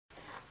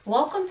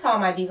Welcome to all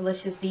my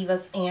Divalicious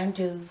Divas and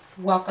dudes.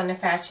 Welcome to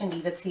Fashion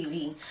Diva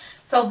TV.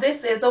 So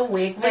this is a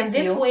wig review. And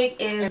this wig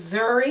is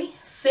Zury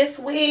Sis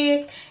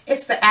wig.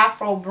 It's the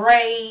Afro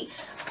braid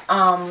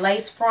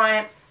lace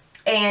front.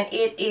 And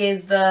it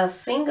is the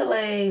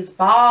Senegalese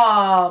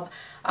bob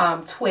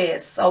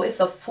twist. So it's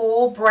a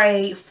full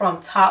braid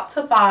from top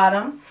to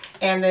bottom.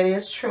 And that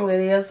is true. It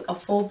is a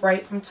full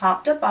braid from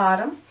top to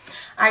bottom.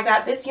 I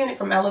got this unit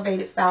from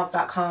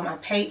elevatedstyles.com. I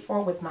paid for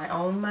it with my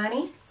own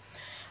money.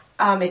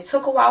 It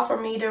took a while for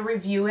me to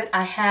review it.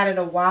 I had it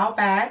a while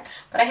back,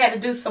 but I had to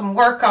do some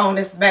work on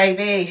this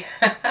baby.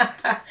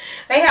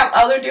 They have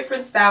other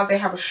different styles. They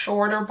have a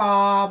shorter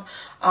bob,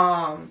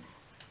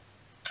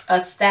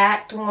 a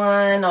stacked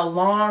one, a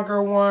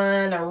longer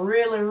one, a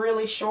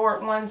really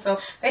short one. So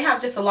they have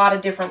just a lot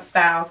of different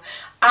styles.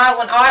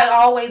 When I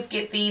always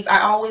get these, I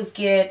always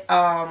get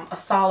a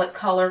solid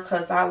color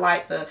because I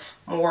like the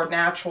more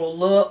natural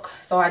look.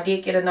 So I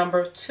did get a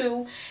number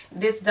 2.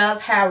 This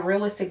does have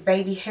realistic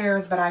baby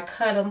hairs, but I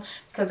cut them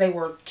because they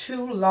were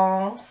too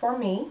long for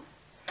me.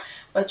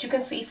 But you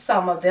can see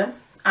some of them.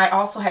 I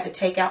also had to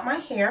take out my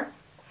hair.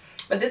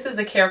 But this is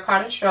the care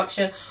card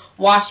instruction,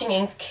 washing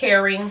and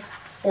caring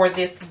for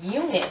this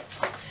unit.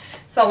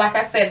 So like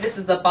I said, this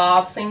is the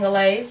bob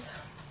Senegalese.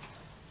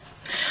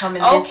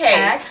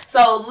 Okay,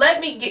 so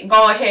let me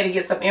go ahead and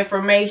get some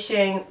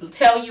information,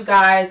 tell you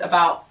guys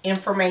about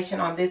information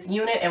on this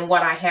unit and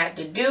what I had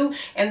to do,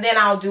 and then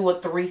I'll do a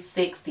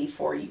 360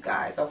 for you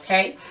guys,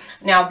 okay?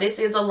 Now this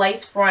is a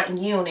lace front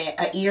unit,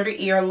 a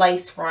ear-to-ear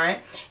lace front.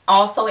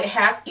 Also it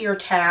has ear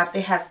tabs.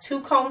 It has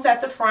 2 combs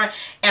at the front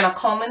and a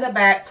comb in the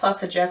back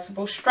plus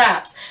adjustable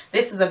straps.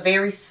 This is a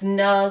very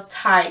snug,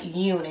 tight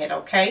unit,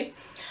 okay?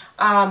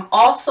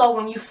 Also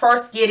when you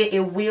first get it,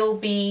 it will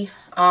be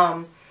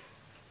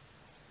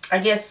I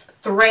guess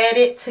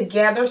threaded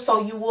together,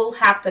 so you will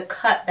have to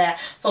cut that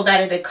so that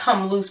it'll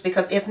come loose,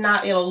 because if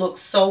not it'll look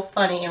so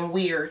funny and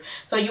weird.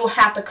 So you'll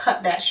have to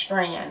cut that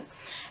strand.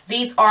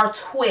 These are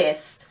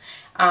twists,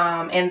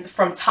 and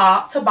from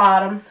top to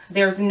bottom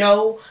there's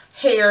no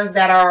hairs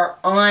that are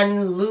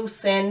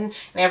unloosened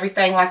and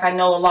everything like I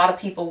know a lot of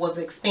people was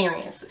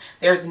experiencing.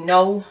 There's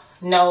no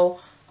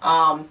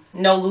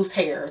loose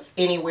hairs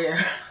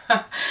anywhere.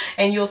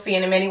 And you'll see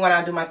in a minute when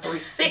I do my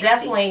 360.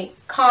 Definitely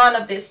con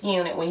of this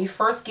unit, when you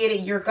first get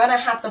it, you're gonna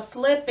have to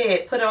flip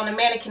it, put it on a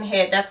mannequin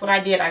head. That's what I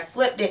did. I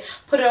flipped it,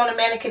 put it on a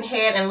mannequin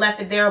head, and left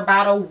it there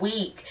about a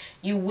week.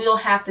 You will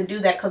have to do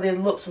that because it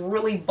looks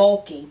really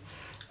bulky.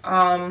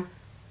 I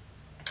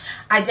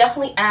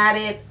definitely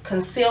added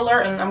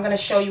concealer, and I'm going to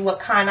show you what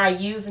kind I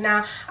use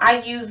now. I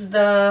use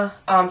the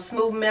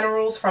Smooth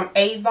Minerals from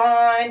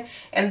Avon,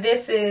 and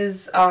this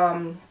is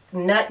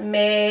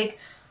Nutmeg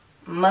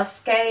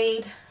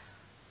Muscade.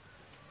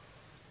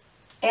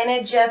 And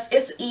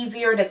it's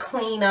easier to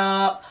clean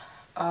up,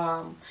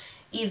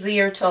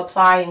 easier to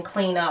apply and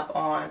clean up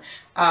on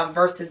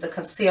versus the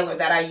concealer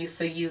that I used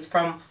to use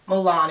from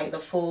Milani, the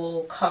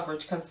full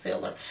coverage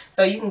concealer.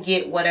 So you can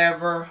get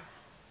whatever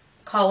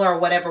color or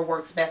whatever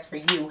works best for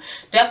you.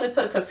 Definitely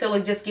put a concealer,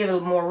 just give it a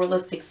more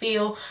realistic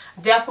feel.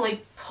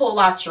 Definitely pull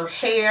out your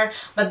hair.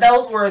 But that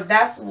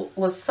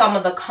was some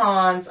of the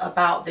cons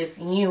about this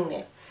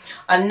unit.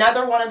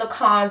 Another one of the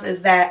cons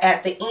is that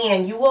at the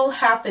end you will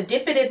have to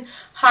dip it in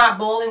hot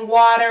boiling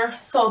water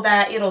so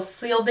that it'll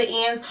seal the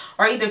ends,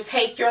 or either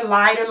take your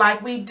lighter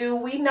like we do,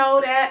 we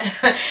know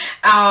that,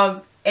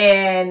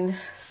 and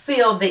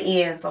seal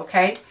the ends,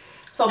 okay?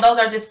 So those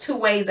are just 2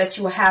 ways that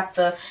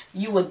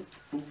you would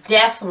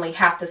definitely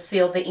have to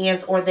seal the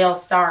ends, or they'll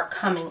start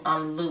coming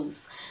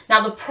unloose. Now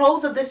the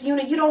pros of this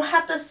unit, you don't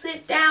have to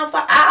sit down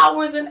for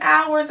hours and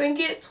hours and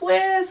get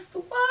twists.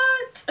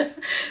 What?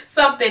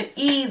 Something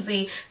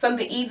easy,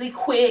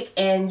 quick,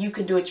 and you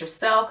can do it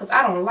yourself, because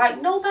I don't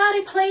like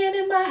nobody playing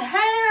in my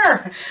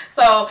hair.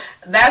 So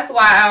that's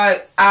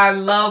why I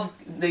love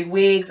the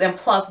wigs, and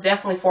plus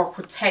definitely for a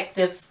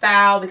protective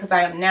style, because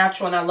I am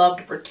natural and I love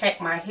to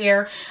protect my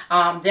hair.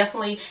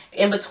 Definitely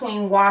in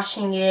between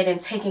washing it and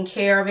taking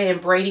care of it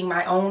and braiding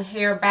my own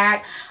hair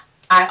back,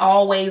 I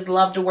always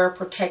love to wear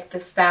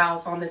protective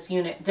styles on this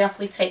unit.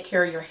 Definitely take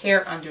care of your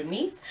hair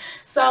underneath.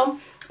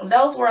 So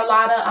those were a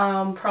lot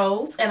of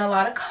pros and a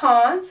lot of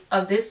cons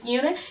of this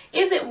unit.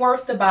 Is it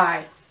worth the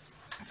buy?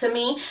 To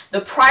me, the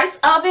price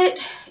of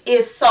it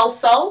is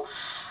so-so.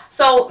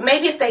 So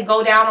maybe if they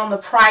go down on the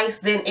price,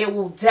 then it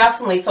will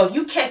definitely, so if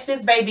you catch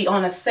this baby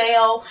on a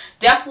sale,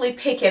 definitely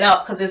pick it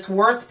up, because it's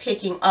worth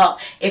picking up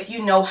if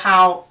you know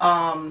how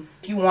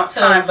you want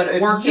time. But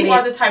if you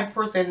are the type of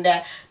person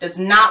that does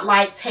not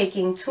like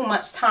taking too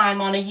much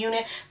time on a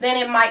unit, then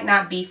it might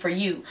not be for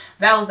you.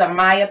 Those are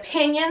my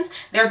opinions.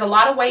 There's a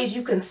lot of ways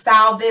you can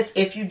style this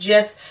if you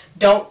just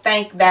don't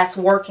think that's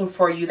working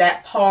for you,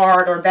 that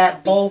part or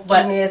that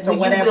bulkiness or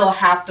whatever. You will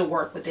have to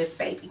work with this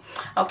baby.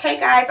 Okay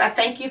guys, I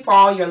thank you for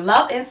all your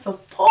love and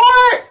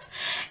support,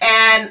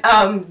 and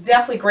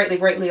definitely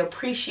greatly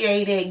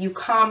appreciate it. You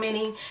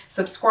commenting,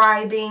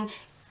 subscribing,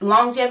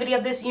 longevity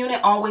of this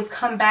unit, always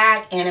come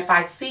back, and if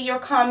I see your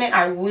comment,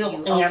 I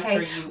will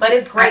answer you. But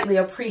it's greatly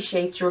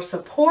appreciate your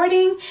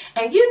supporting,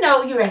 and you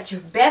know you're at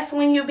your best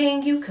when you're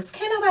being you, because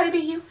can't nobody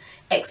be you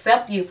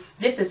except you.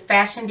 This is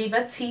Fashion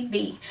Diva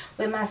TV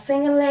with my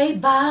single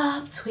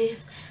bob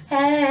twist,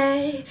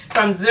 hey,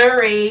 from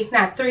Zury,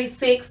 not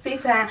 360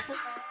 times.